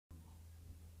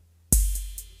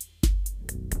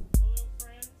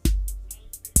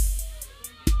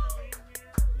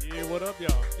Yeah, what up, y'all?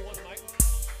 Do you want the mic? You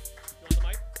want the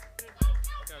mic?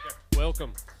 Okay, okay.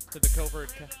 Welcome to the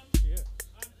Covert. Yeah.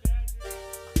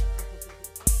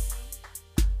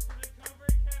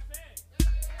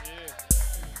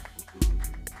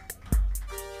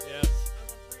 Yes.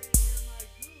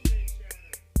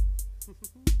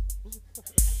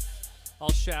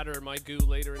 I'll shatter my goo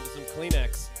later into some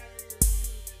Kleenex.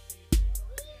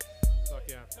 Fuck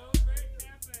yeah.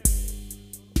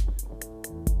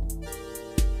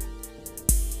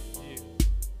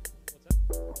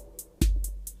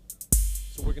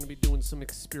 So we're going to be doing some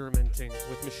experimenting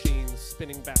with machines,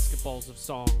 spinning basketballs of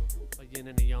song, a yin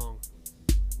and a yang.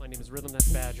 My name is Rhythm That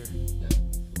Badger.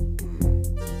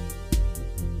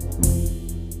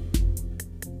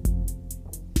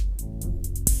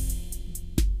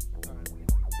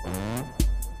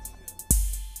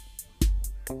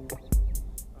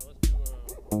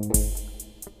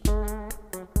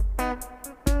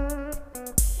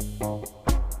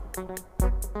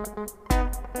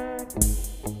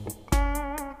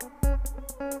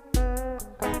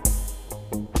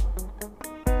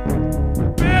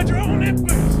 Badger on that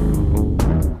bass.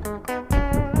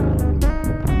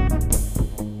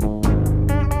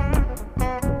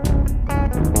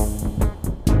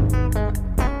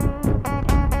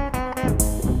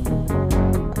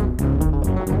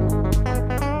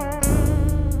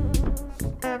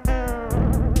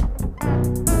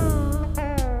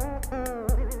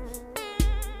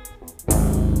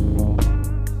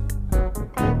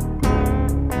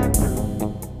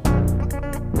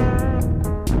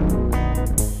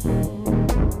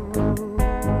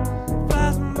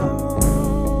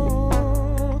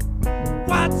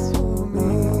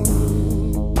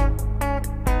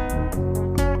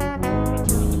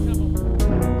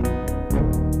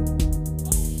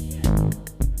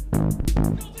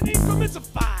 It's a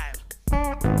 5. I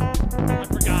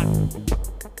forgot.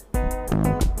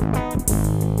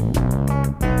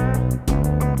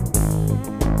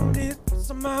 It's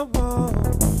on my wall.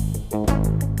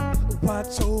 What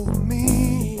told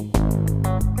me?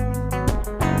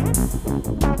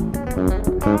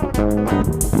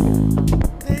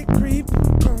 They creep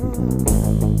on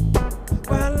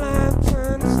while I'm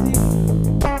trying to sleep.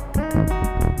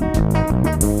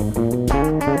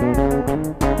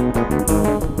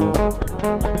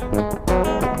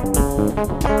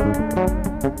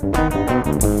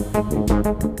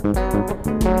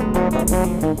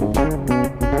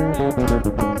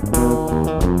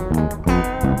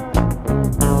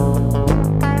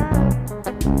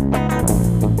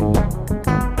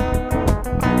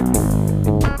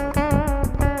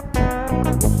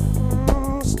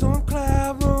 Storm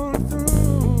cloud rolling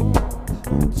through.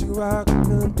 What you are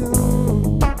gonna do?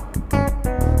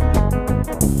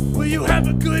 Will you have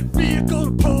a good vehicle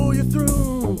to pull you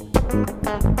through?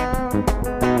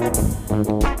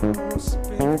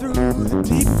 Spin through the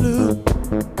deep blue.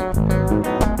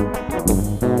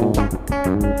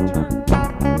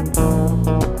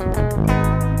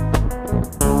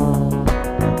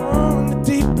 On the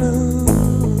deep blue.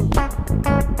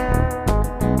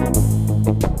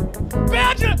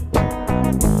 Badger!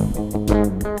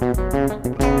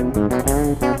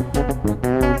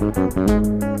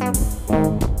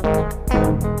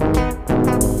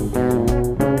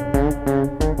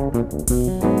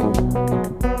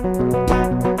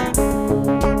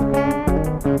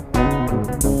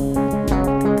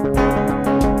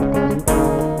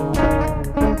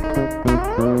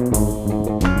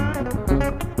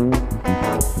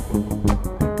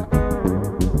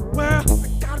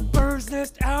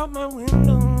 Out my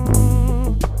window,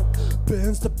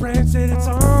 bends the branch that it's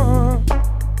on.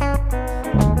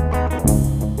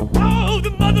 Oh, the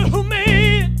mother who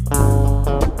made it.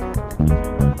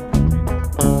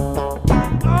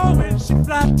 Oh, when she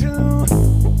fly to,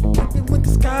 even when the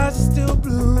skies are still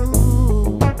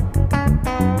blue.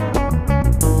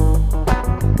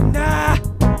 Nah,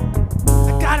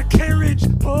 I got a carriage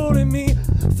pulling me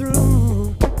through.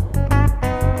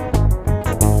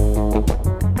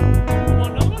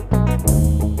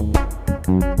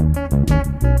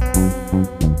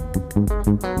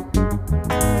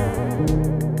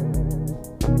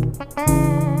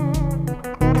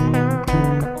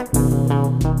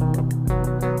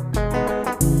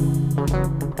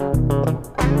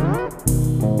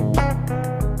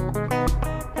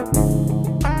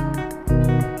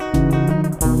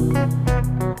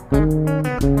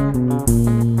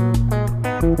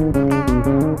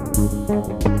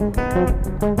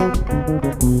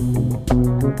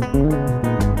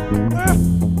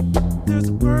 There's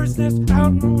a bird's nest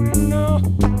out in the window.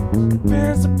 It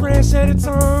bears the branch that it's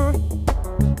on.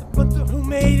 But the who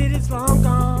made it is long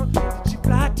gone. She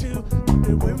fly to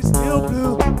where we still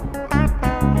blue.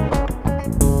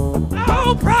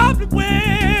 Oh, probably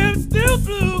where it's still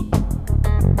blue.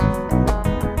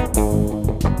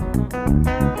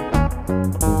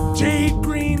 Jade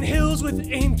green hills with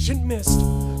ancient mist,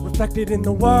 reflected in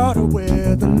the water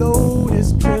where the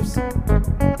lotus drifts.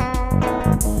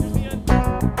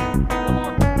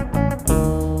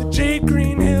 The jade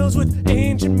green hills with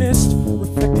ancient mist,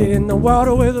 reflected in the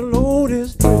water where the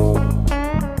lotus drifts.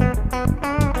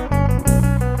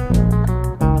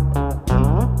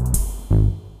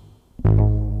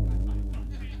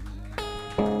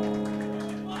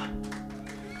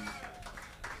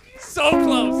 So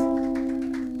close.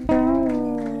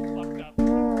 Fucked up.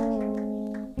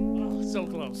 Oh, so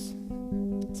close.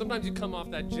 Sometimes you come off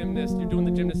that gymnast, you're doing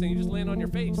the gymnast and you just land on your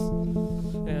face.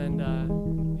 And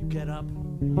you get up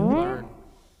and you learn.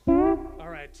 All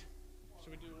right.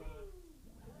 Should we do...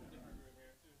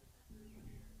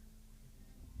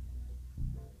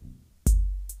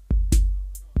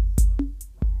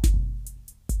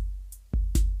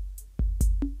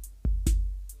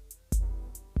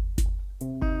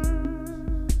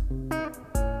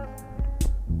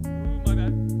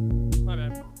 My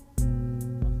bad.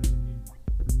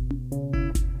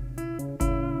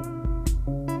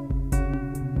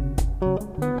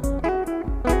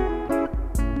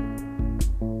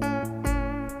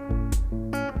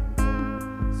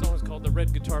 The song is called The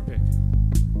Red Guitar Pick.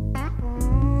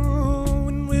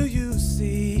 When will you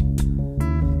see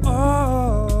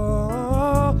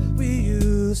all we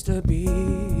used to be?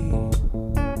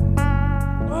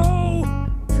 Oh,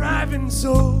 driving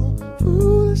so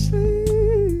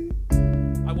foolishly.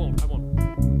 I won't.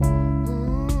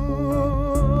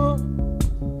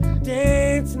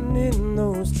 Dancing in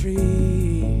those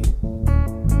trees.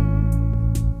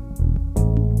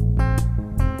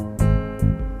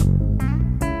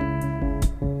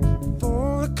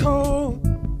 Before the cold,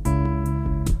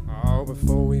 oh,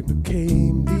 before we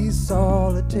became these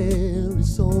solitary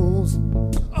souls.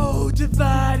 Oh,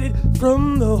 divided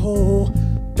from the whole.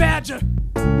 Badger.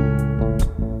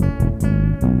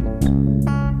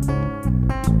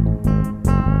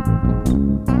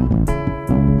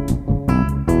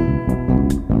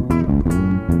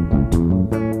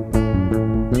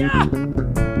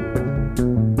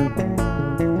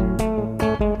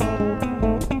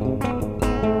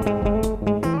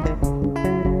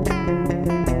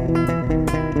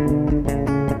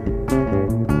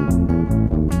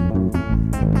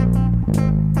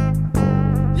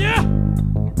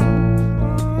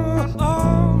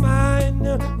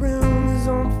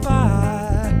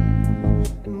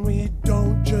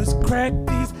 Crack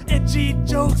these edgy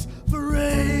jokes for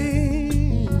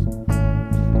rain.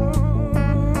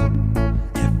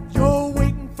 If you're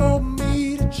waiting for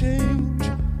me to change,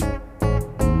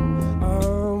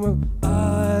 well,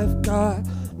 I've got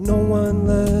no one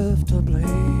left to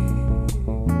blame.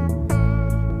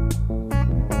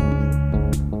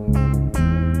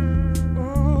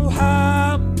 Oh,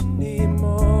 how many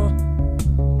more?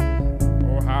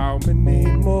 Oh, how many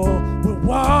more will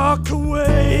walk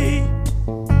away?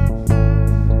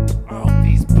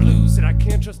 I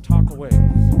can't just talk away.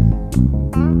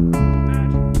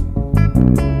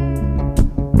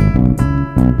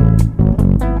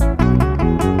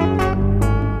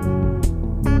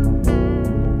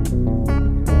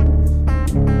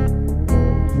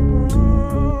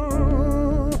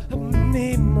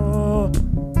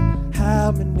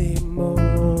 How many more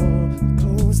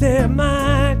close their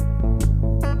mind?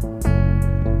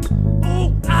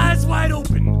 Oh, eyes wide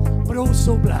open, but oh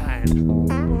so blind.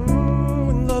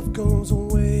 Love goes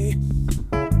away.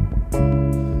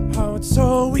 How it's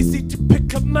so easy to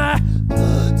pick up my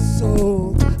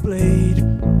blood-soaked blade.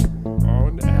 Oh,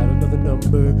 and add another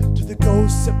number to the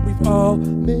ghosts that we've all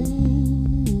made.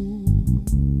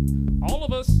 All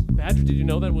of us. Badger, did you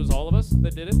know that it was all of us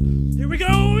that did it? Here we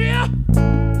go, yeah!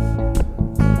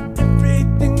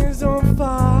 Everything is on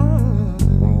fire.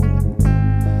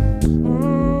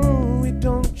 We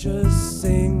don't just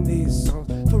sing these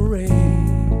songs for rain.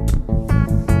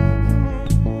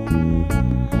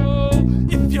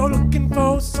 If you're looking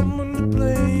for someone to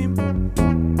blame,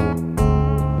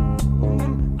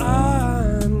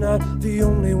 I'm not the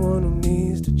only one who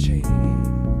needs to change.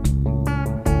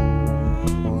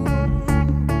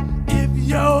 If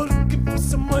you're looking for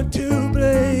someone to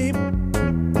blame,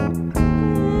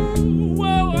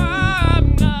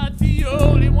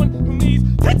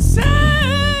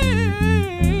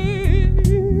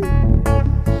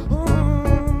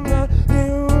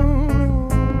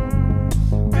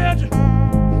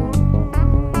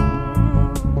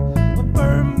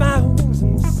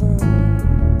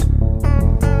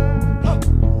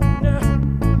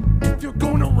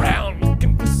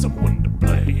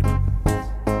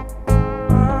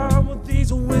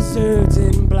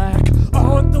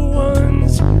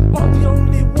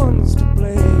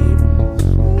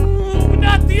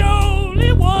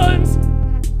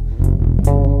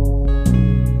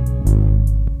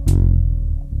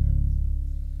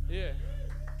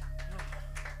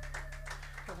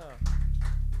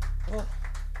 Yeah.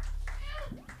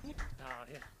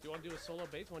 Do you want to do a solo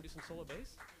bass? Want to do some solo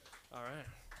bass? All right.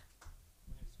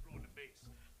 Screw in the bass.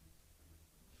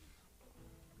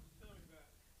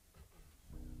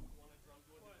 Want a drum?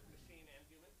 Do you want to do machine and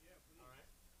human? Yeah, please. All right.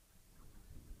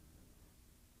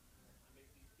 I made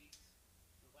these beats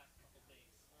the last couple days.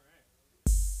 All right.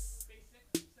 Basic,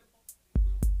 simple,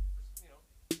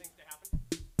 things to happen.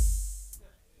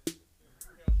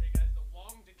 Okay, I'll show you guys the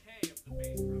long decay of the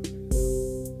bass drum.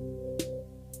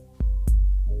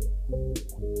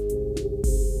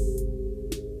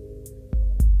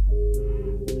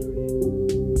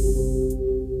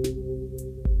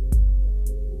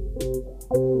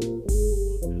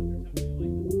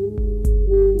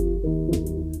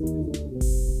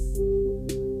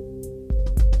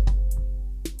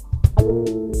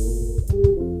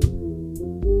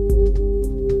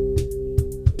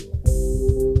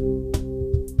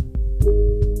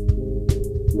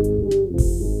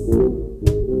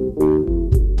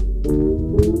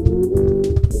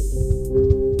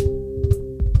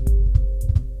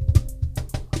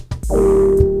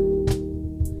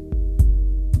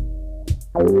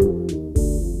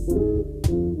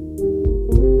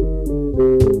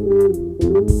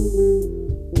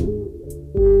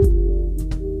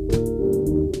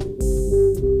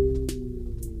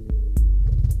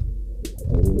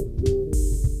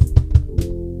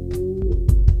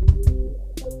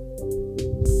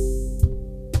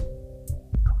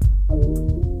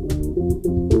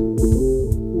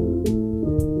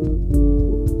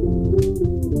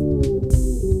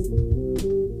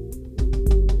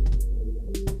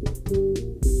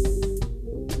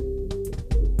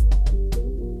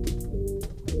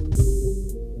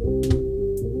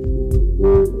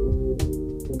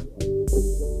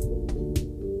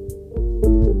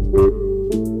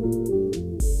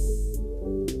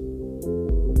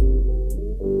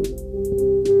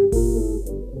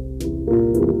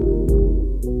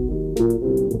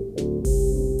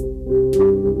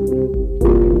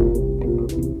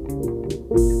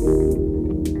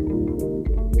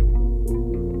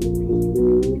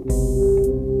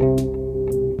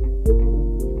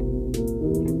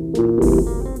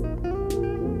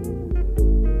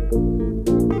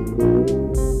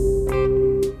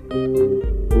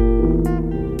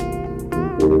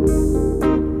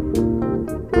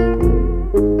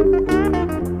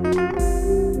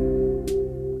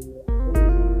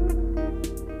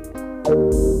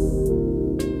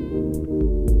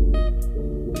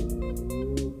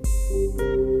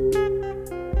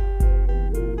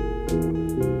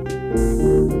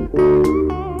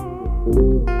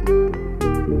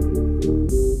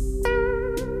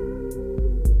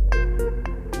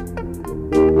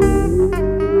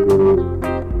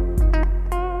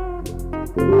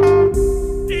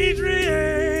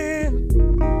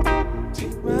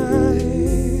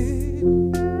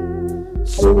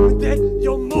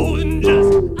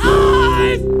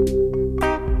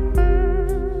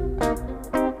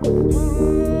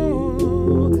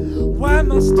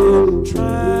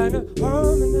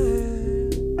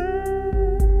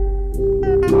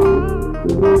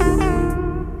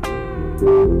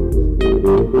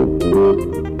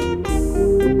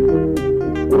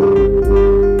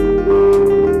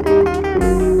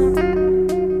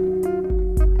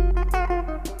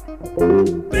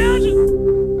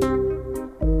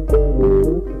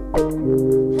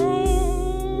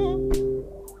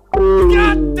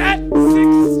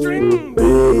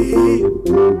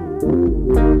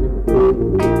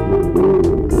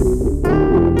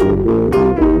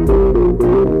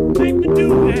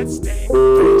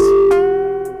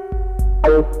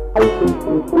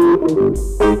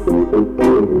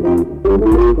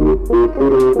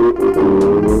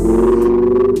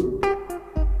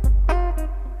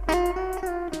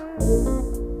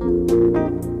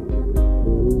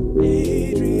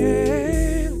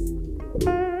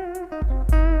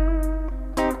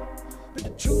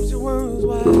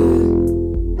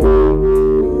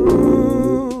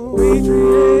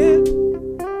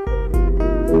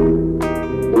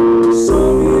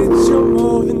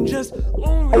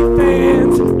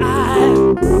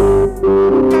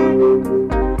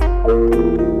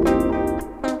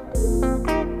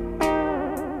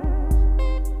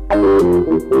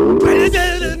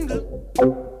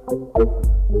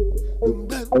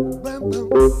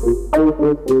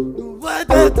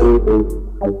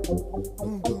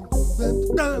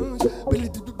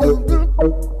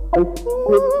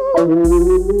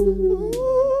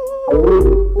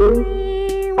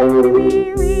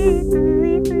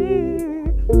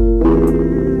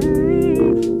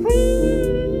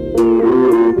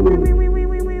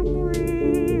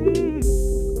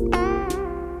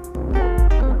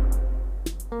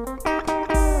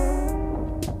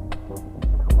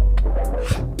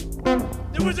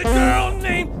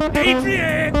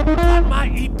 Adrian bought my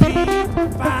EP for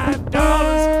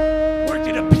 $5. Worked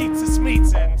at a Pizza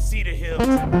Smeets in Cedar Hills.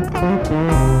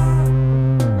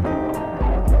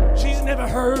 She's never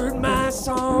heard my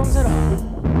songs at all.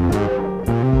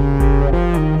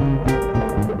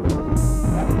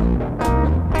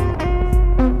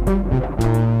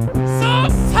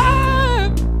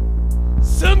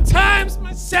 Sometimes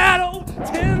my shadow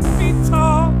 10 feet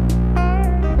tall.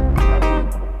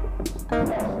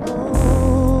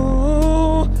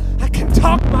 Oh, I can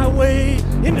talk my way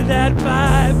into that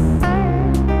vibe.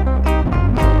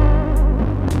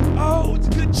 Oh, it's a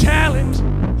good challenge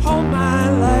all my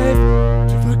life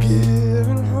to forgive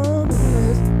and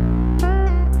harmonize.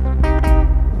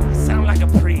 I sound like a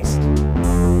priest.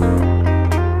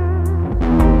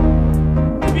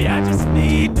 Maybe I just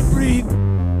need to breathe.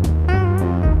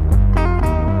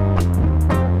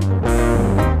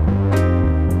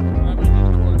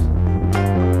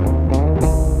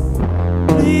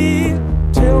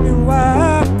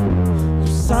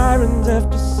 Sirens have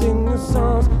to sing the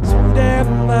songs so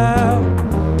damn loud.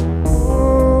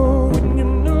 Oh, and you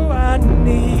know I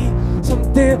need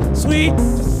something sweet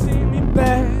to sing me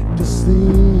back to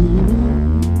sleep.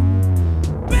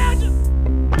 Badger!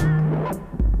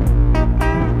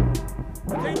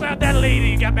 Think about that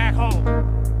lady you got back home.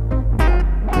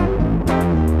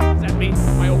 Is that me?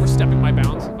 Am I overstepping my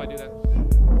bounds if I do that?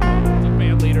 As a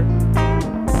band leader.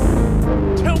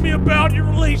 Tell me about your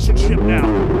relationship now.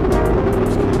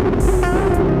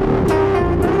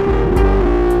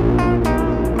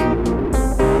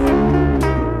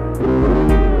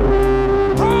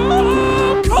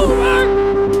 Oh,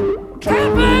 Covert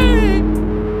Cafe!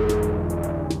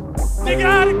 They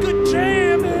got a good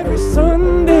jam every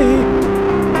Sunday.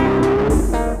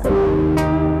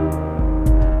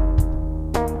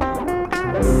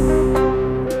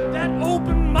 That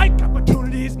open mic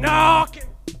opportunity's knocking.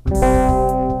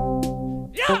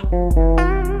 Yeah!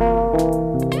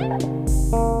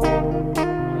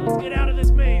 Let's get out of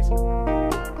this maze.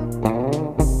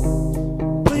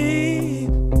 Please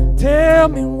tell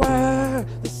me why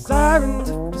the sirens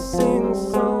have to sing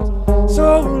songs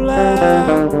so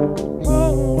loud.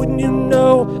 Oh, wouldn't you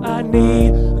know I need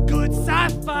a good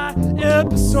sci-fi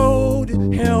episode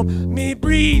to help me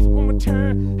breathe one more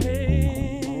time.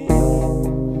 Hey,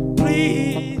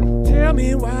 please tell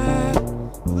me why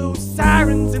those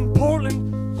sirens in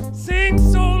Portland sing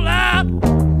so loud.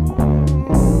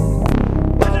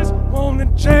 I just wanna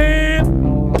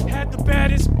jam. Had the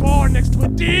baddest bar next to a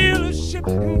dealership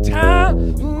in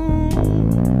town.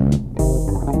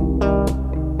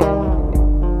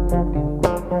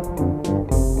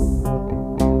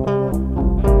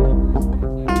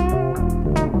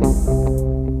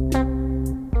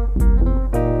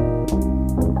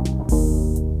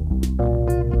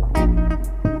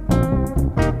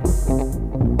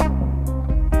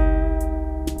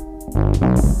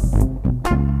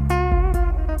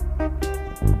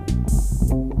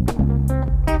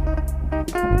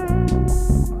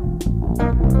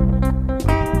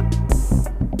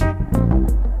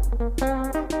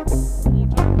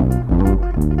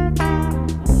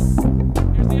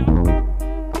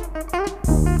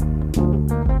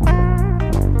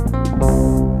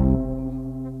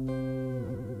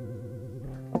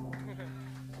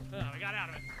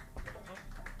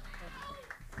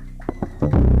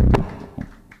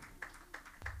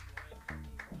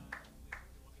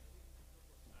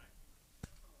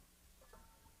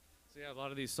 A lot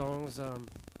of these songs, I don't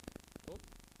know,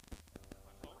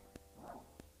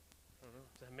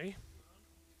 is that me?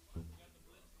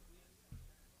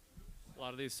 A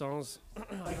lot of these songs,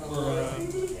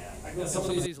 some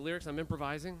of these lyrics I'm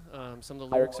improvising. Some of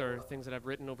the lyrics are things that I've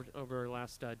written over the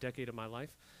last decade of my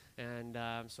life. And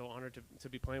I'm so honored to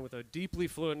be playing with a deeply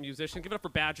fluent musician. Give it up for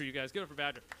Badger, you guys. Give it up for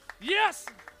Badger. Yes!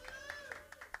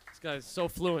 This guy's so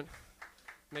fluent.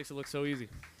 Makes it look so easy.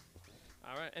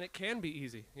 All right, and it can be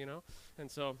easy, you know? And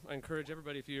so I encourage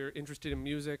everybody, if you're interested in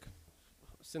music,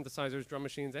 synthesizers, drum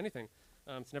machines, anything,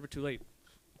 it's never too late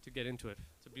to get into it.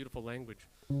 It's a beautiful language.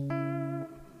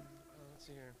 Let's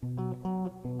see here.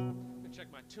 Let me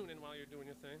check my tune in while you're doing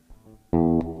your thing.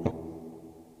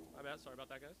 My bad, sorry about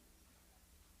that, guys.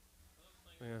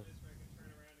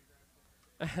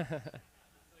 Yeah.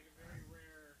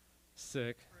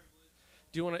 Sick.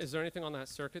 Do you want to? Is there anything on that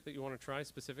circuit that you want to try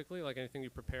specifically? Like anything you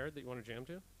prepared that you want to jam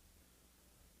to?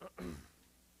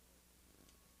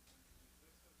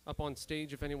 Up on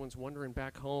stage, if anyone's wondering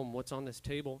back home, what's on this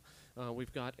table?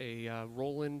 We've got a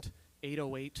Roland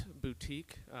 808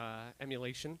 boutique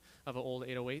emulation of an old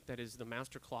 808 that is the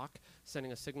master clock,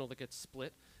 sending a signal that gets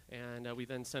split. And we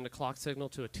then send a clock signal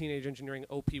to a Teenage Engineering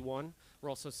OP1. We're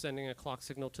also sending a clock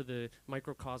signal to the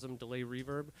Microcosm delay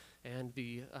reverb, and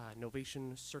the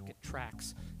Novation Circuit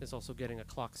Tracks is also getting a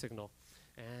clock signal.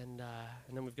 And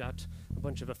then we've got a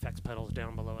bunch of effects pedals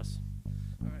down below us.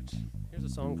 All right, here's a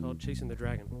song called Chasing the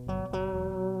Dragon.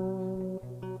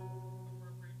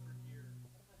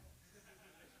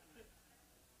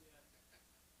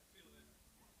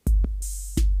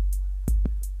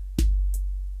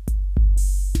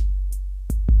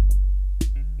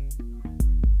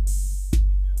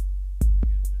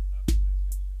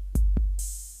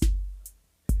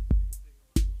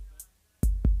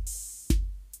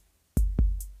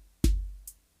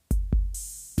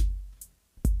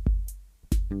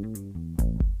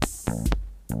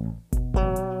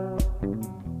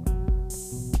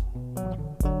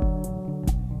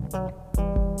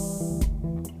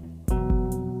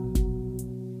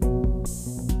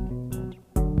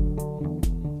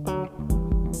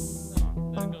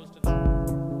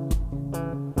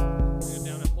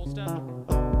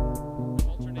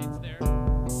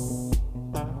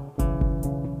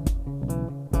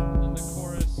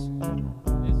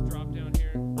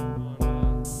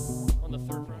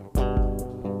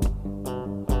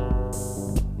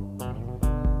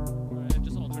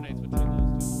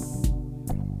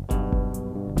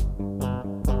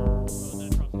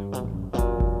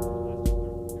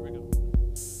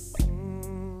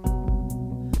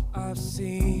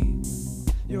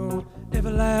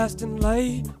 Everlasting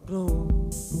light glow,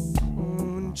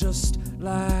 just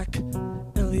like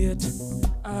Elliot,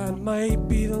 I might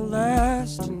be the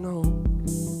last to know.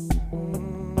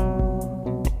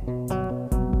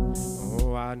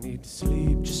 Oh, I need to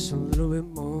sleep just a little bit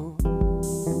more,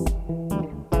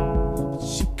 but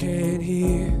you can't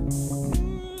hear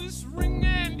this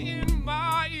ringing in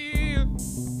my ear.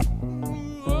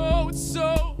 Oh, it's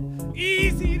so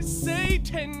easy to say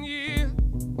 10 years.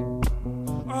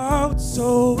 Oh, it's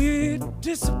so weird to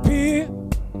disappear.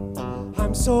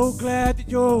 I'm so glad that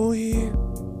you're here.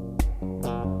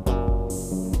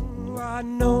 I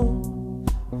know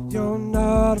you're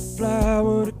not a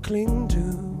flower to cling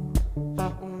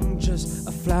to, just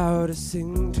a flower to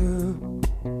sing to.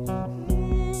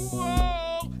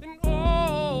 Oh, and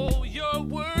oh, your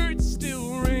words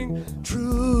still ring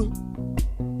true.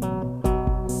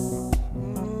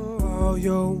 Oh,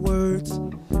 your words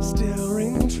still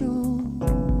ring true.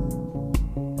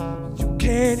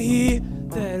 Can't hear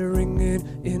that ringing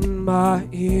in my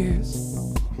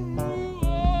ears.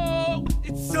 Oh,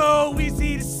 it's so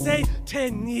easy to say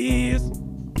 10 years.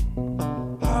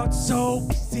 Oh, it's so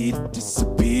easy to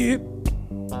disappear.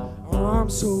 Oh, I'm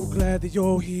so glad that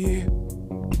you're here.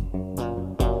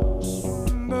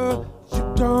 Remember,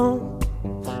 you don't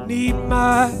need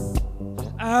my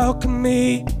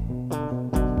alchemy.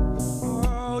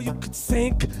 Oh, you could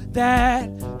sink that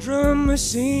drum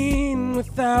machine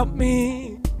without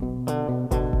me.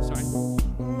 Sorry.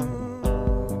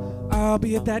 I'll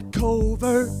be at that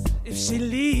covert if she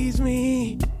leaves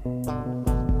me.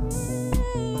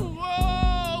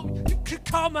 Whoa, you could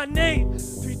call my name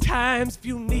 3 times if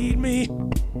you need me.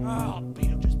 Oh,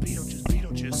 Beetlejuice, Beetlejuice,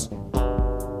 Beetlejuice.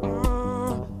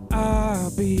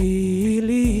 I'll be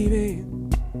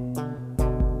leaving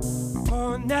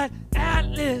on that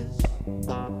Atlas.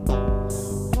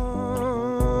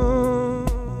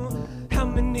 How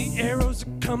many arrows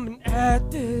are coming at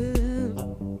this?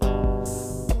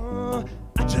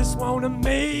 I just wanna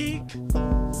make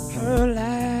her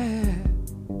laugh.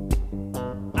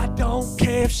 I don't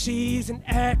care if she's an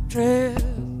actress.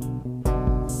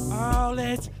 Oh,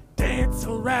 let's dance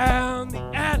around the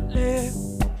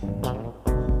Atlas.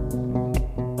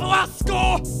 Oh, I'll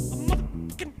score a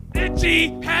motherfucking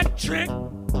edgy hat trick.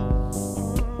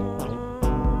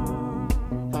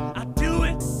 I do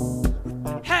it with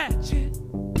the hatchet.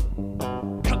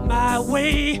 Cut my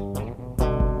way.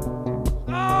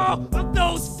 Oh,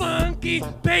 those funky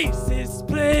basses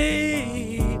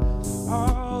play.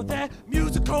 Oh, that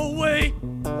musical way.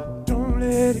 Don't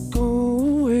let it go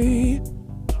away.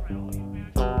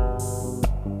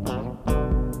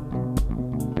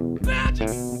 Magic.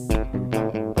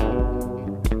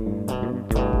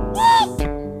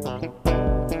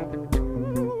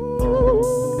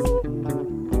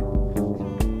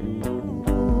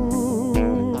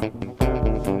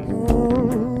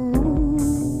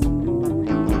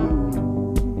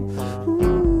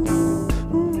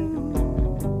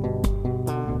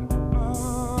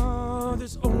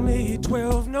 There's only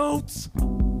 12 notes.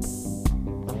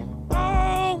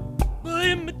 Oh, but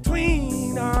in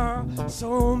between are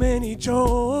so many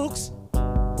jokes.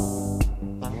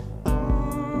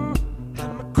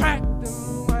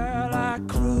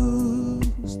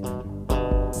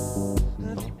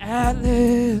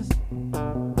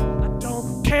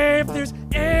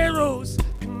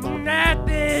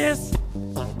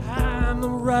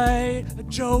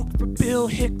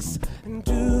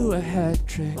 do a hat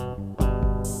trick.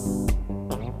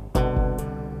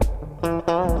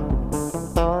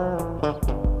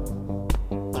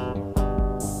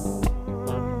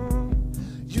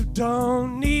 You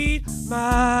don't need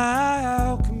my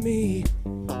alchemy.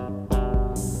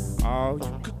 Oh,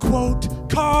 you could quote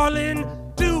Carlin,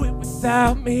 do it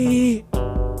without me.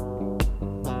 Oh,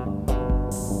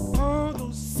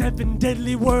 those 7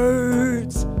 deadly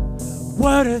words,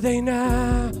 what are they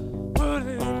now? What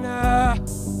are they now?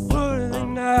 What are they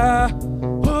now?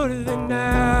 What are they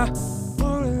now?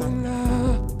 What are they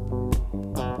now?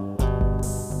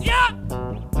 Yeah,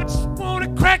 I just wanna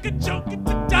crack a joke at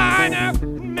the diner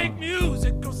and make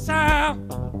musical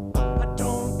sound. I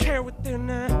don't care what they're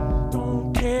now,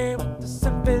 don't care what the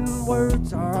 7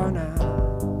 words are now.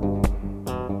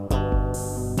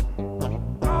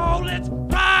 Oh, let's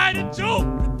ride a joke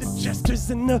with the jesters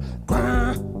in the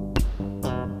ground.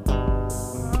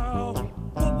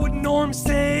 Norm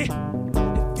say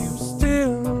if you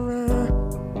still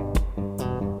around.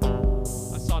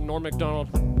 I saw Norm Macdonald.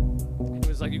 He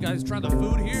was like, "You guys try the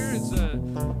food here?"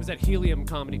 It was at Helium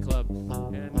Comedy Club,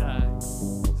 and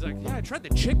he's like, "Yeah, I tried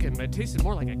the chicken, but it tasted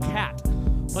more like a cat,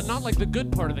 but not like the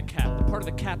good part of the cat, the part of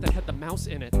the cat that had the mouse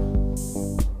in it."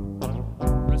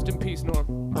 Rest in peace, Norm.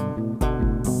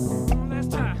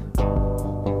 Last time.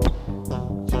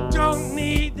 You don't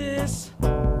need this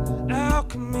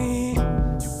alchemy.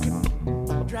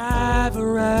 Drive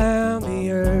around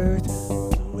the earth,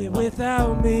 do it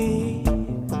without me.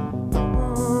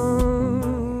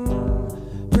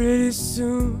 Pretty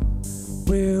soon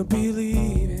we'll be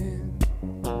leaving.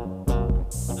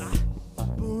 But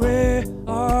where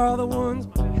are the ones,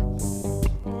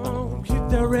 oh, hit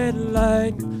the red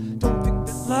light? Don't think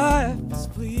that life is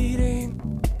fleeting.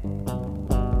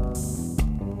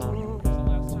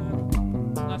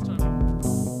 Last time.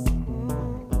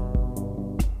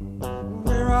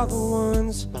 Are the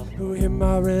ones who hit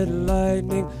my red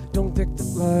lightning, don't think that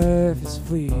life is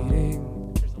fleeting.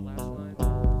 Here's the last line.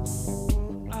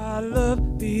 I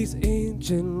love these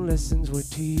ancient lessons we're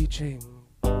teaching.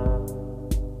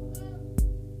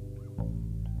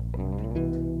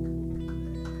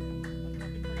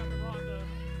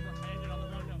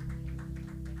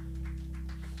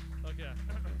 Okay.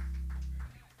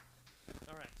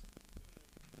 All right.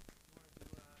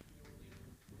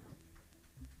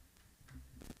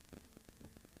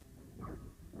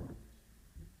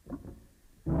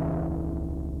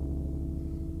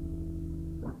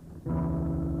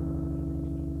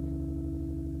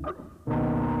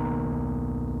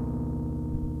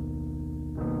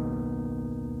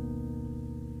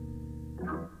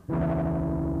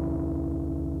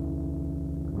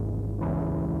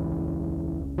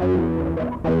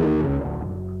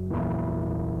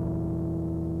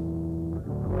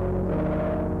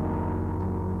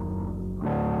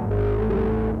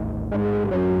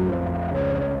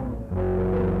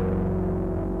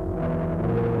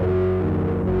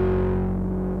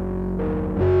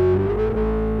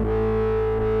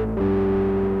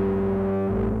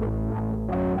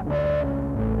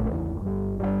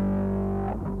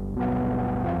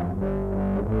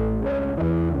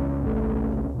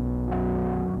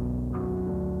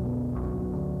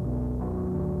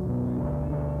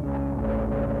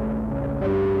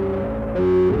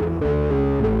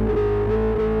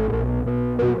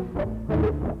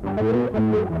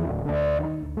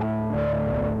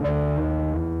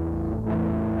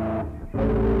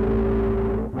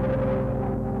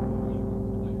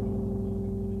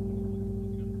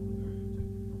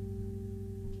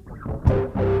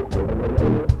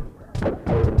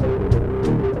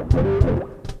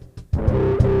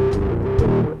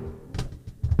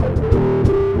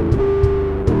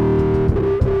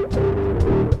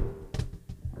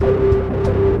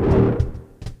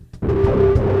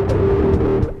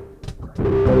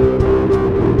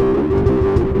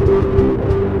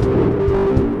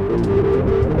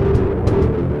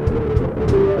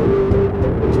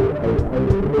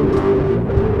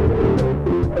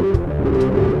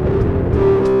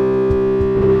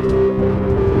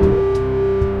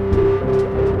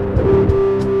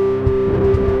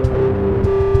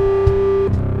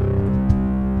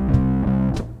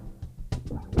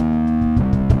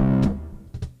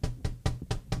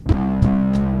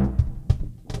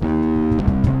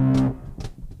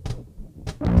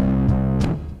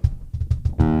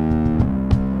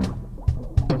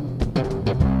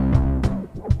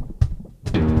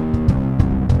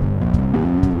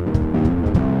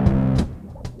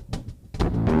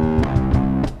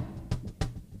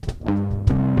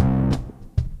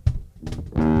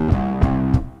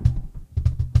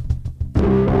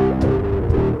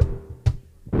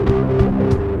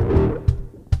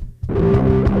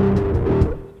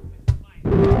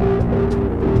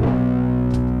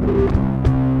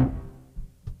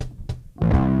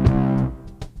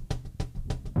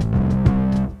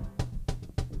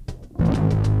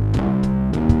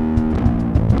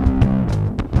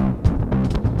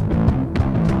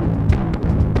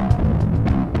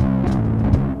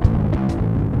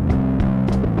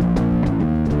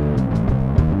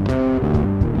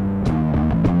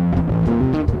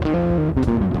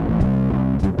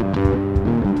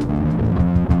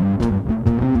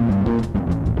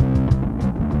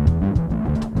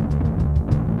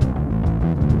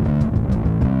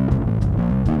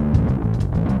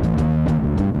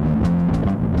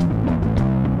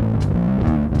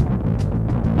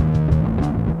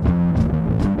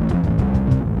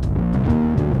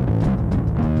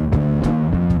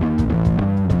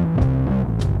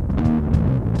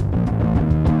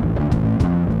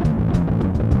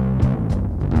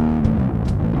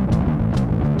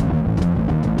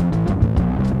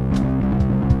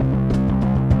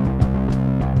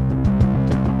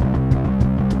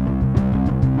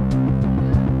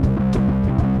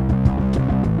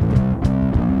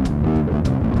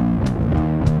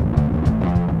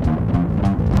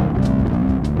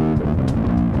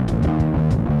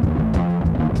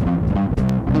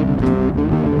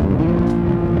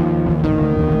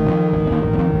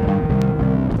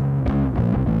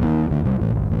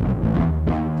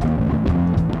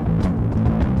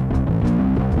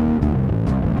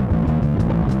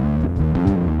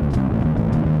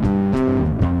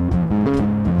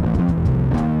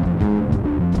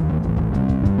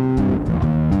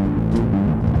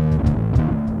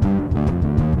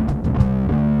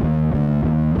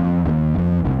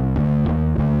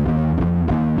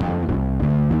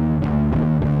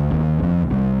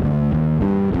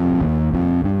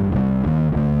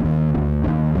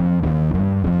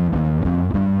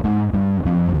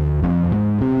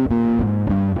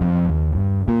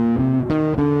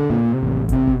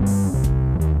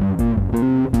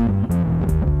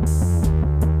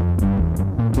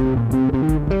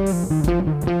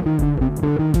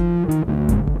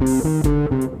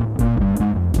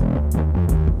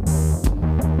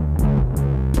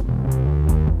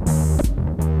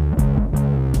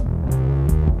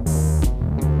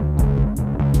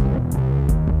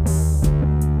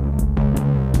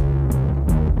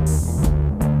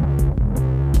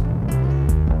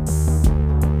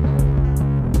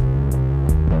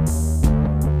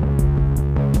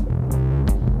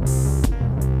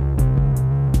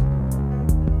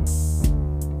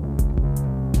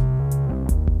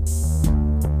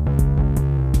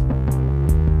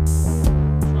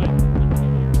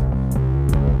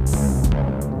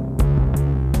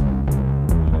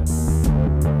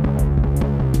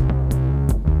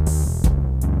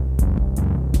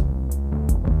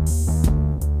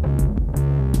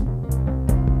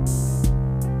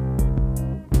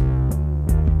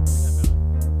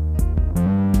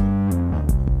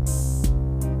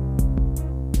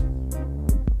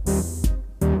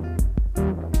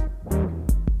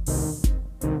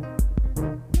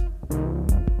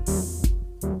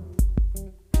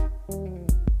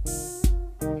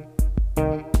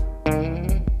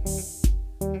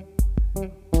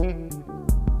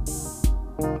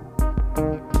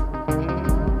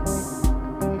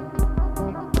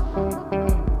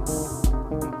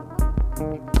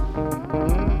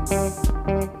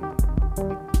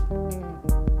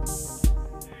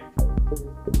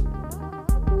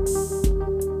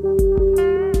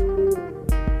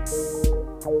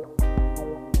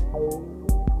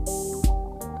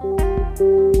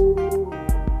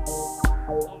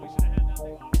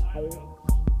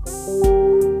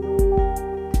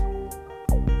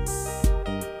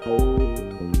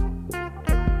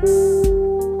 Behind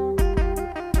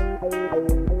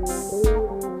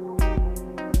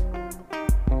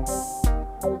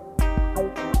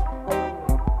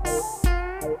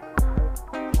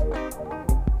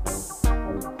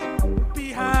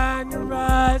your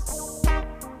eyes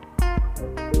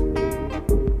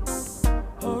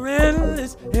are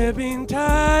endless ebbing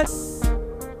tides,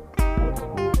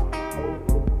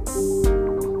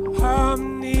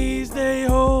 harmonies they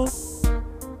hold.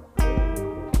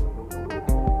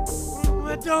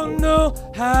 I don't know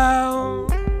how.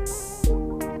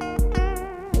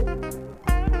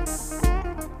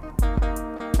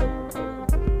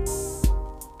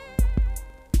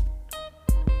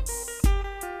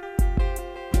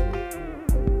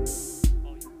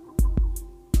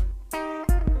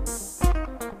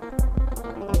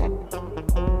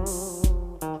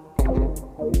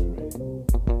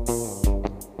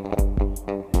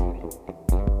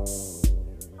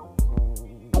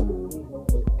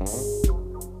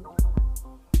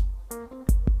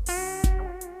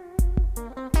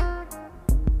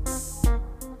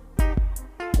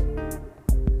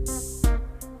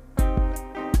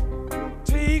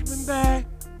 Take me back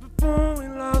before we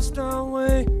lost our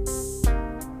way.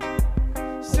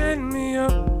 Send me up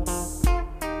to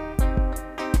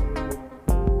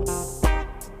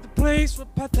the place where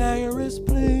Pythagoras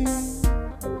played.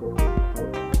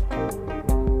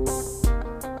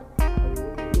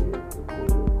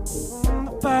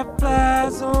 The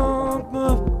fireflies on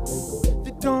above,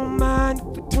 they don't mind if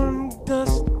we turn to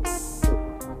dust.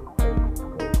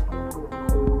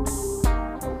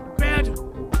 Badger.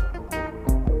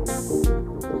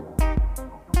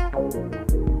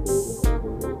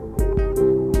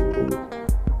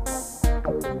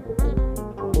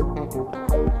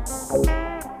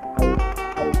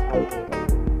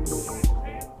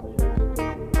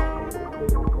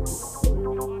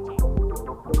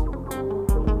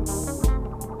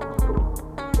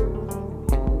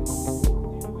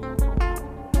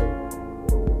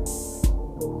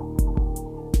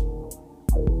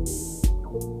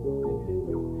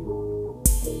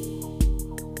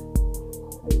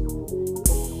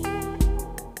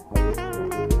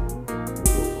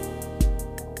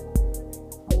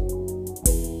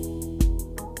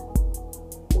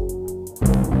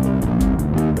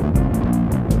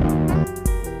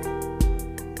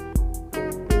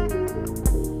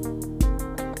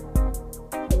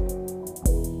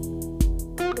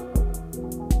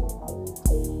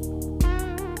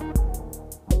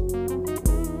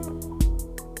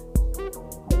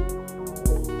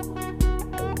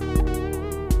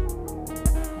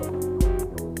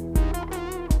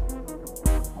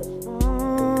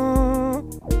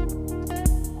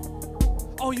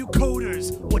 All you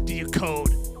coders, what do you code?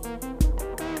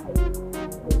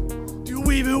 Do you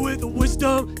weave it with the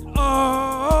wisdom?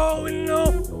 Oh, we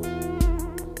know.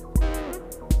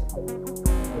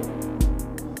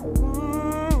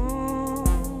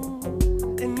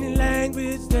 Any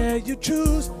language that you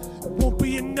choose, it won't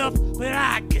be enough, but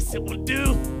I guess it will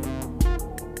do.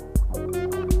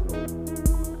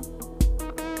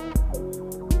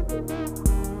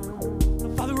 The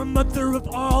father and mother of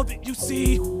all that you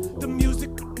see, the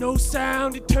music with no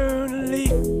sound eternally.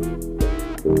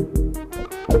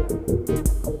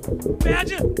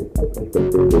 Badger,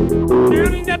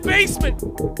 down in that basement,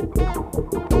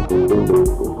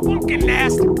 funkin'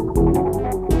 nasty,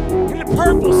 in a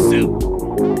purple suit.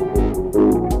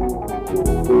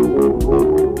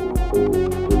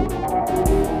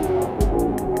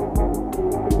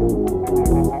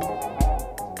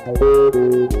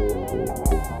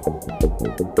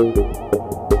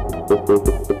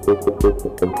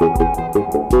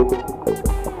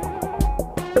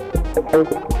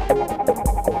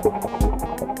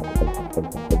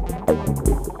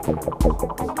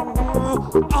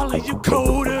 All of you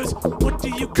coders, what do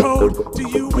you code? Do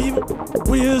you even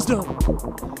wisdom?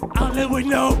 All that we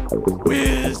know,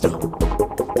 wisdom.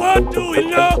 What do we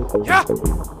know? Yeah.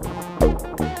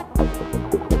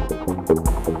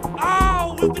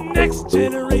 Oh, will the next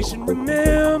generation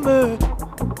remember?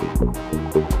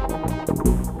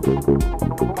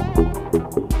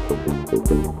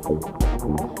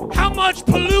 How much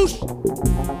pollution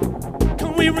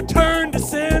can we return to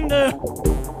sender?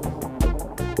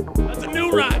 That's a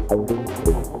new rhyme.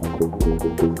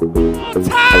 All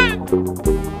time,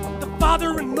 the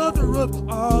father and mother of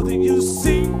all that you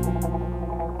see,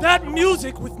 that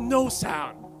music with no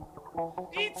sound,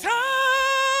 eternally.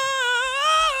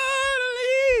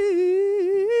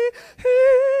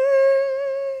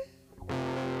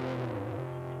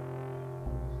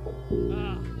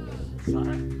 Sorry, I thought I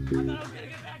was gonna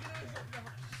get back into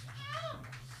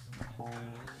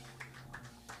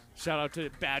this. Shout out to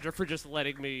Badger for just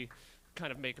letting me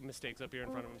kind of make mistakes up here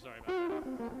in front of him. Sorry about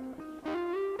that.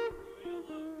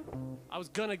 I was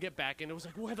gonna get back in. It was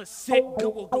like, we'll have a sit,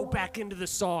 we'll go back into the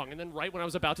song. And then right when I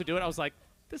was about to do it, I was like,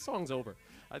 this song's over.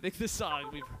 I think this song,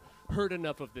 we've heard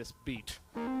enough of this beat.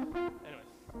 Anyway.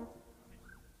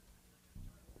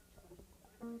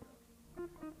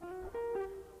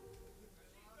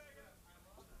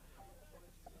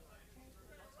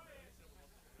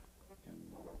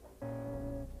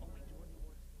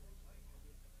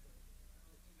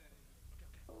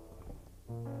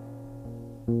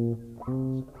 Oh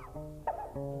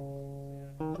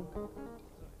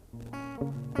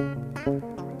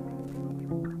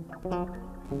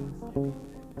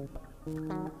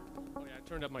yeah, I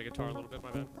turned up my guitar a little bit,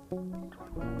 my bad.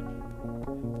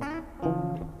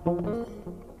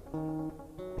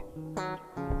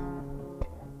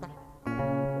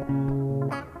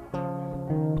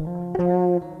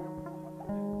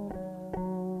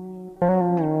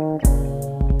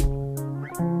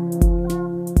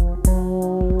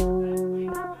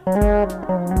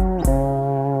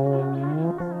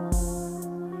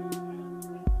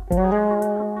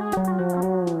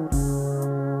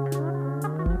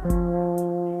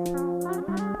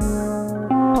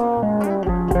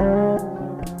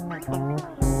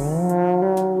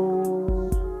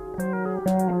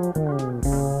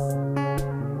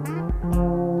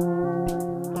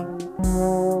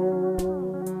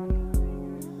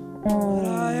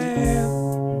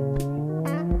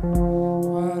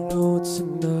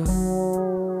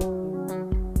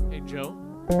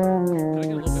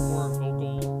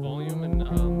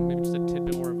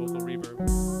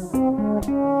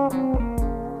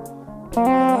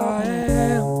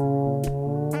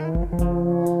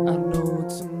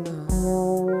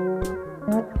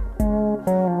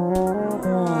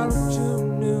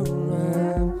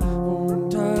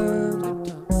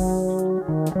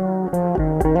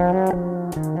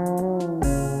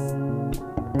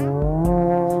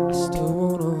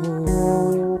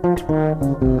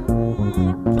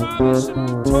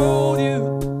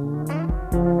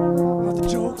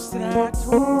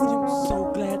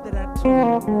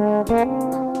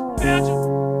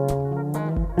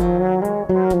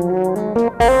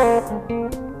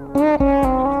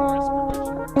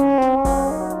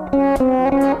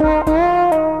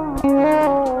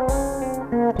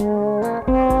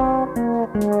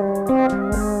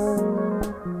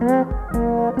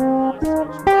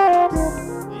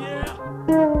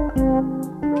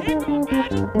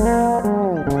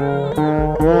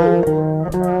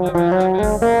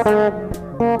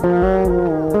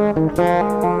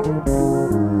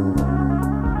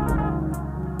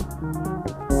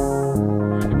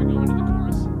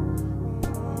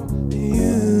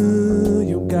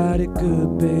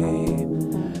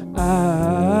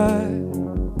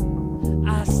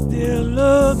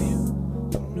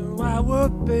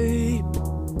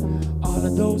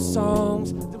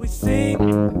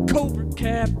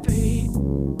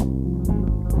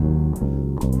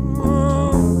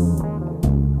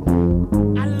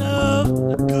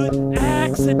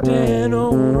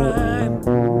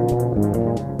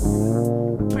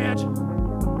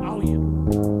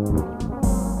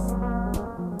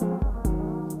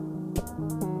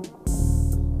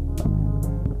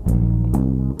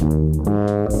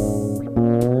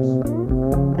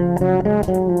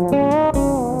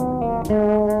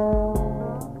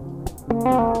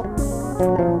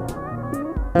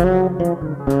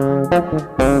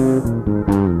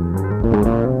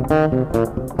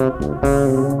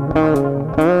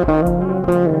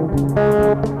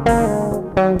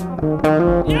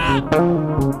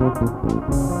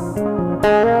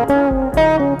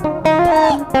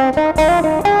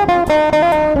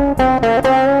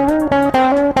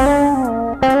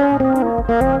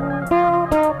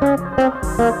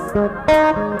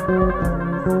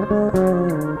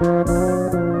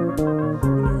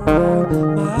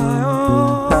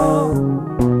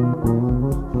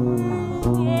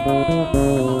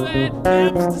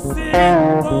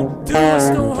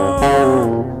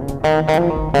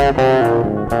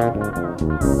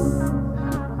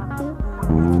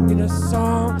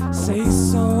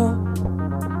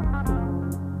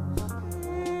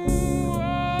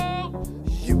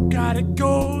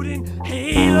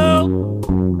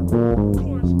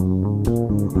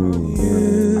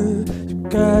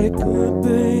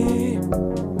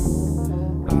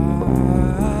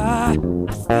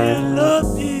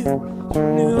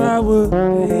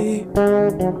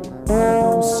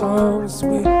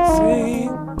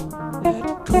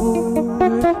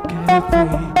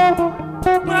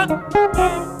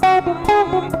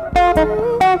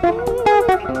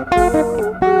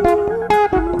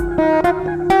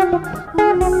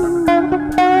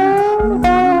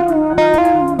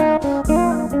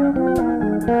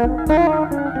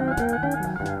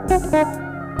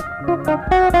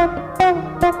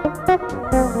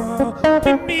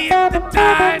 Meet me at the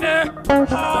diner,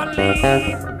 Harley.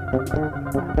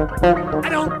 I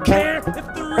don't care if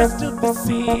the rest of the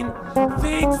scene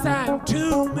thinks I'm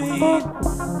too mean.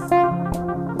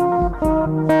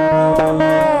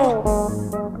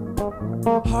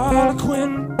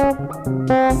 Harlequin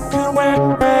could wear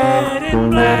red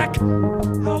and black.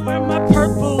 I'll wear my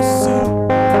purple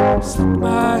suit, slick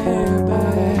my hair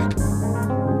back.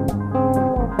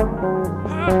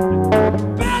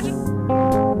 Badger.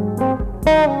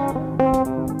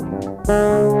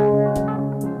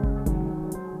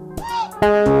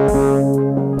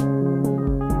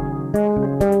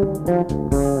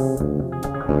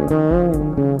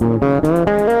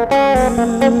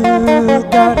 You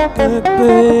got a good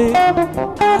babe.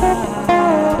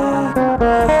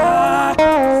 I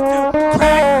still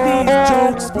crack these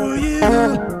jokes for you,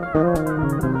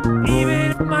 even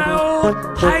if my old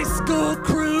high school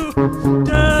crew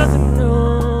doesn't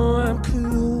know I'm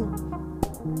cool.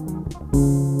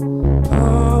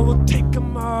 Oh, we'll take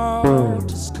them all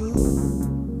to school.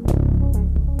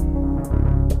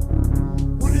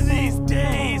 One of these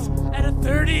days, at a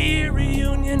 30-year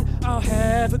reunion, I'll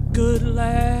have a good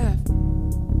laugh.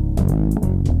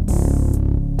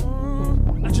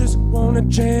 I just wanna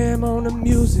jam on a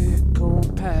musical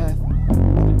path.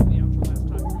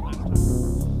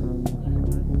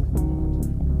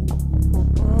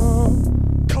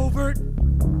 Covert,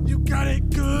 you got it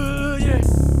good, yeah.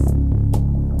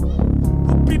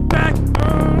 We'll be back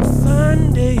on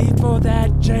Sunday for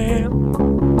that jam.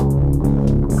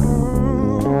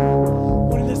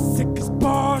 One of the sickest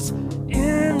bars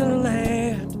in the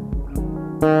land.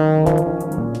 Alright,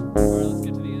 let's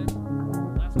get to the end.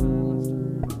 Last time.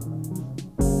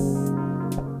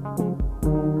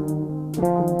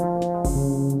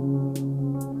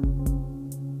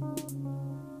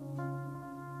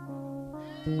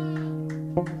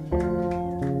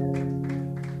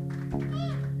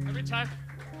 Every time.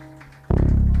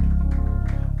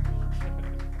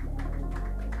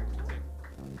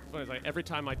 It's like every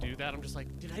time I do that, I'm just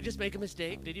like, did I just make a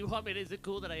mistake? Did you want me to? Is it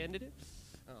cool that I ended it?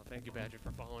 Oh, thank you, Badger,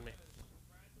 for following me.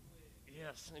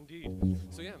 Yes, indeed.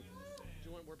 So yeah,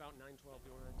 we're about 9:12. Do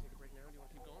you want to take a break now? Do you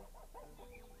want to keep going?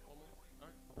 One more?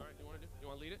 All right. Do you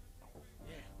want to lead it?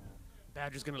 Yeah.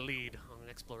 Badger's gonna lead on an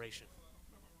exploration.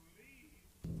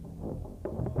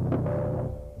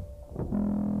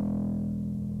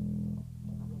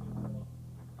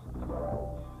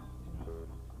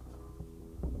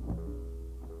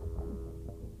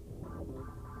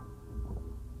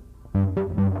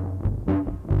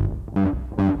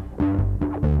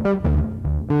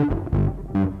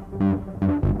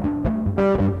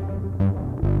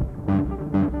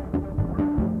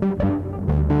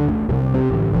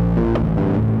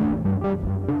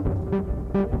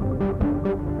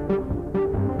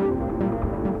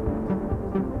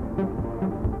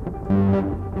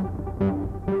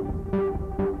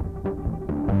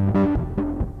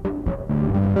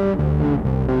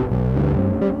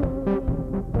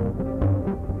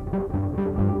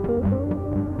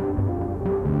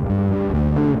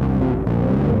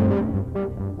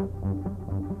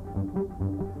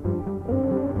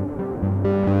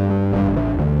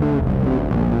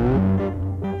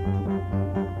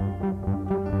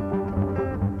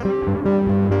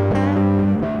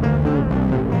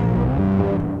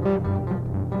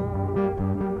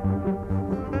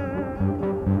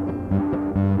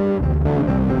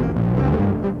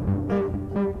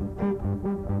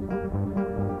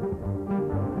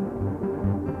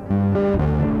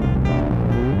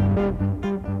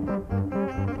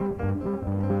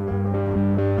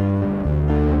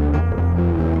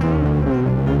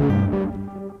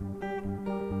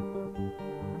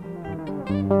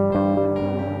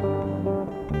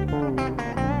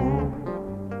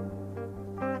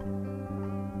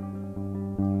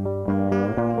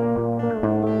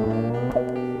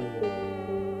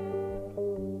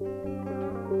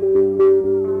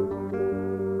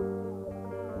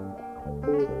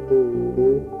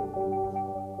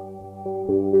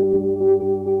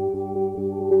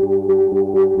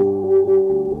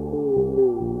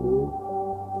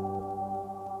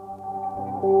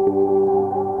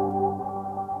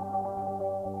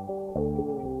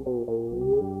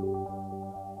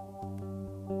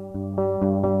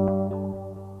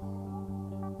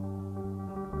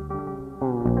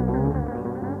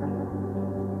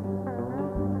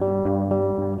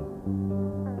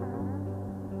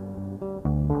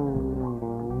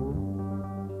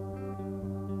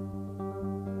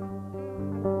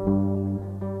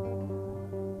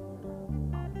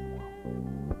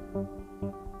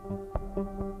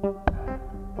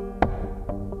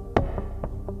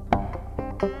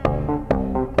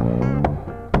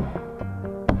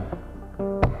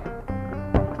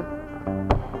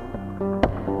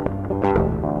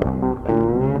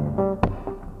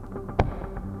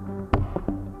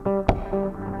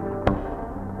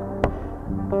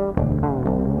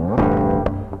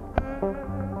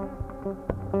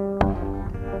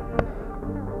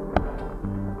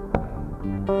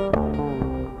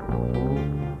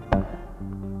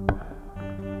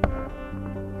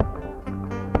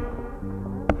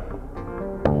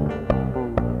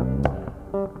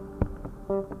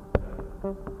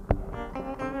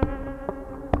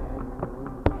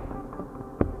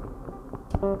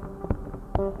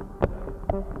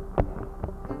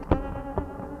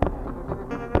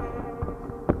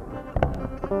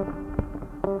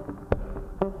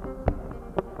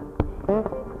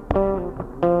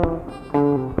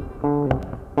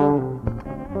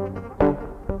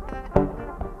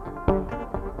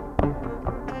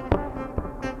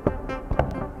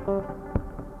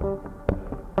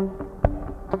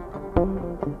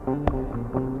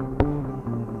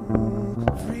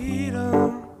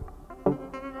 Freedom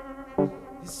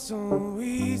is so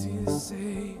easy to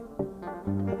say.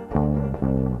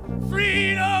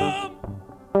 Freedom,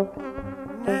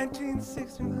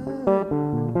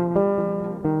 1969.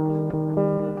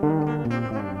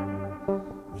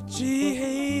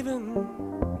 G-Haven,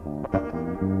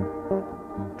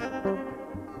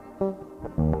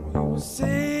 we were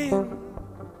saying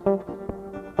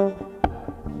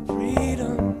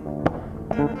freedom.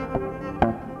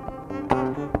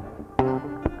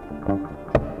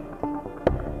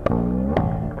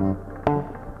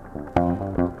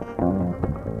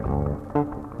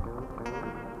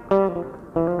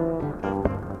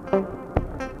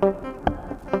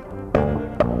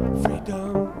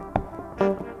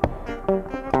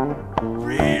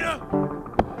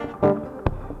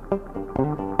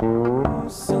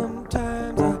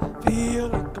 Sometimes I feel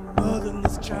like a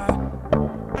motherless child.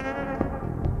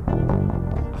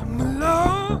 I'm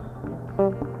alone.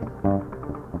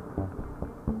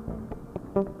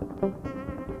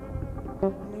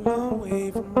 I'm a long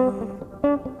way from home.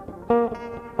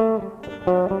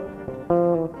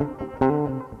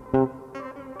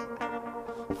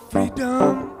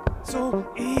 Freedom, so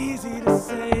easy to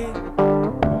say.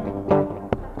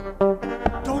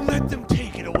 Don't let them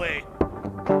take it away.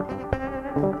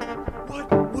 What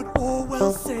would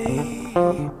Orwell say?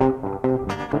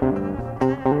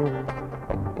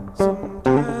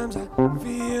 Sometimes I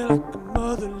feel like a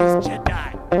motherless Jedi.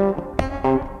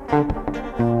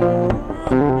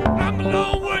 I'm a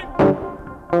long way.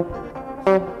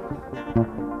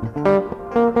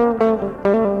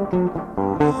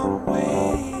 Long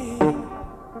way.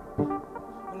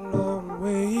 A long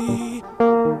way.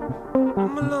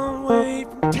 I'm a long way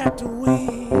from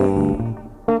Tatooine.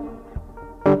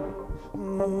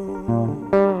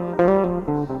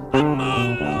 I'm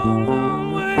a long,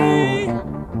 long way.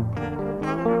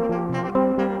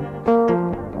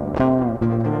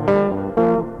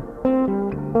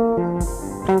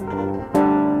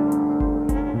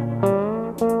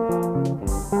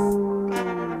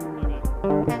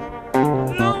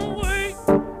 Long way.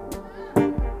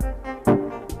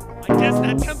 I guessed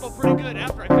that tempo pretty good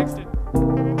after I fixed it.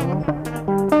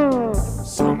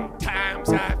 Sometimes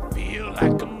I feel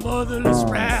like a motherless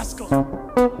rascal.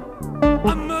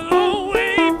 I'm a long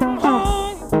way from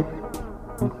home.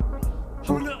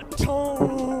 I'm the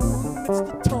tone, it's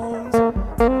the tones.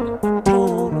 The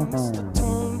tone, it's the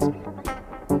tones.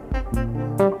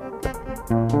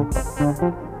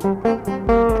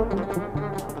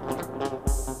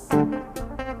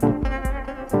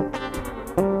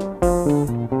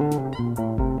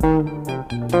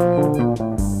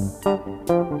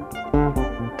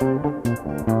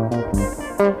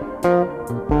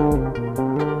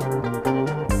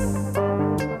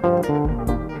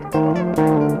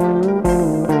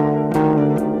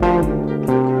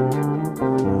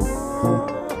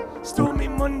 Stormy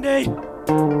Monday,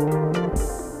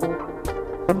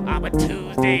 but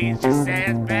Tuesday's just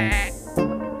as bad.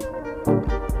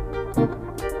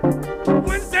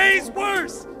 Wednesday's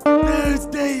worse.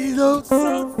 Thursday's oh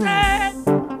so sad.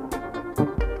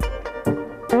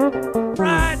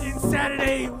 Friday and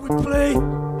Saturday we play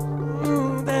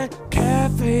that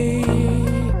cafe.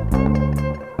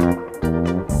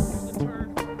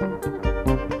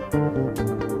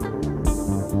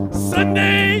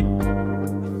 Sunday,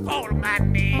 I fall to my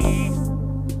knees.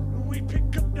 We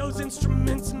pick up those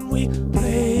instruments and we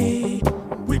play,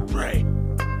 we pray.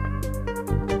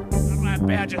 I'm glad on,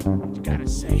 Badger. What you gotta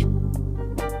say?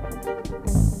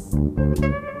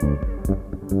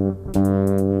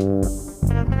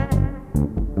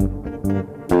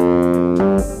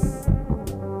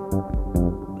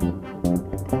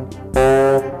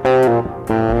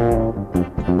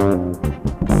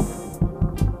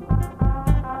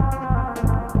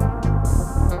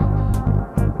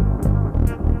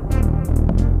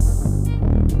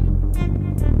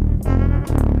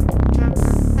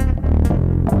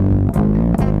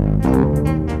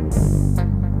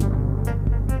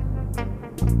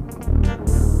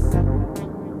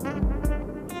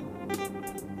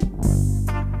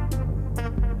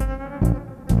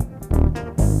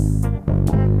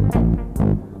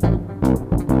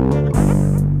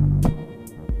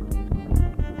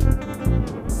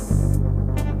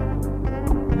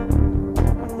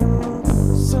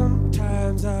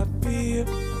 Sometimes I feel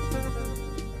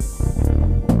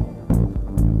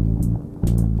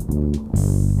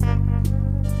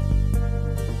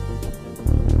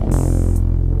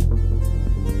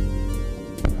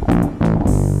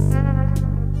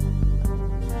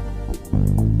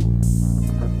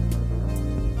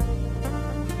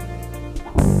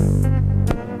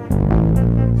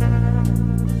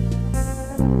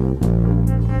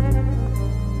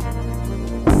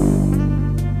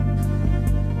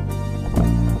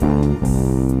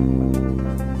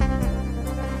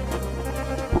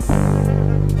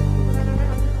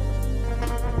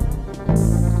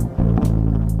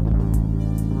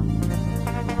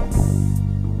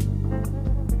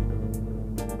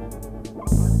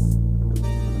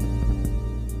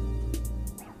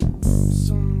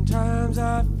Sometimes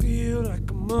I feel like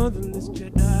a motherless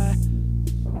Jedi.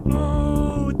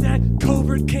 Oh, that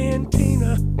covert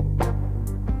cantina.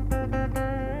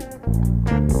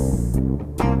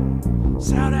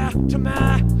 Shout out to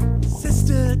my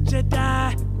sister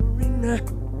Jedi Marina.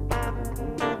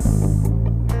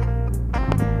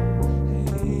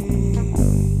 Hey,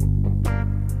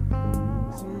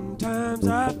 sometimes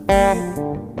I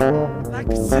feel like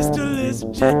a sisterless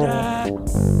Jedi.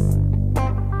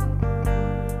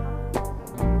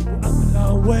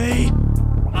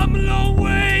 I'm a long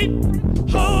way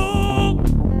home.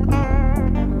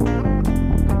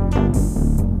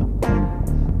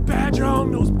 Badger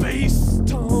on those bass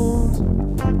tones.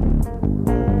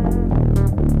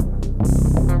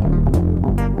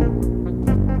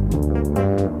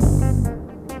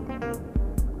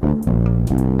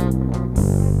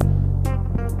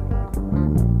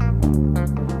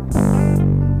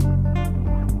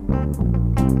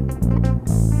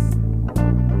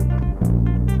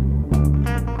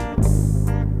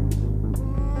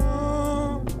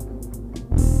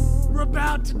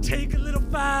 About to take a little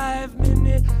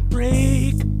 5-minute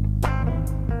break.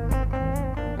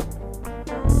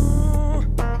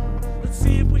 Let's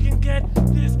see if we can get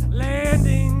this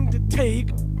landing to take.